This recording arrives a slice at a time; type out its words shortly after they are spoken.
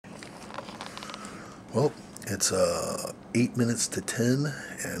Well, it's 8 minutes to 10,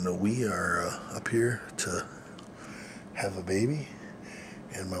 and we are up here to have a baby.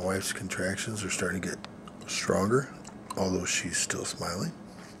 And my wife's contractions are starting to get stronger, although she's still smiling.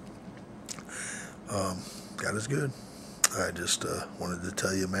 God is good. I just wanted to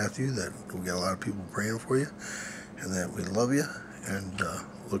tell you, Matthew, that we got a lot of people praying for you, and that we love you, and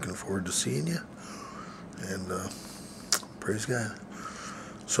looking forward to seeing you. And praise God.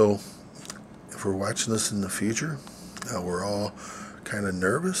 So, if we're watching this in the future, we're all kind of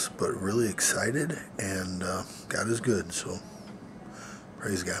nervous, but really excited, and God is good. So,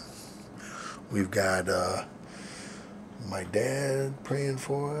 praise God. We've got my dad praying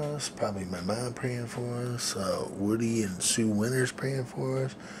for us, probably my mom praying for us, Woody and Sue Winters praying for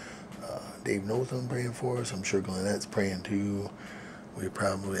us, Dave Notham praying for us. I'm sure Glennette's praying too. We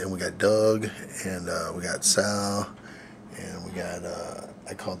got Doug, and we got Sal, and we got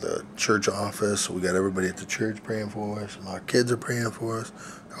I called the church office. So we got everybody at the church praying for us, and our kids are praying for us.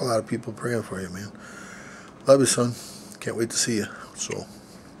 Got a lot of people praying for you, man. Love you, son. Can't wait to see you. So,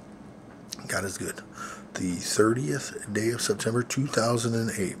 God is good. The 30th day of September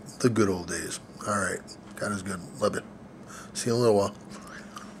 2008. The good old days. All right. God is good. Love you. See you in a little while.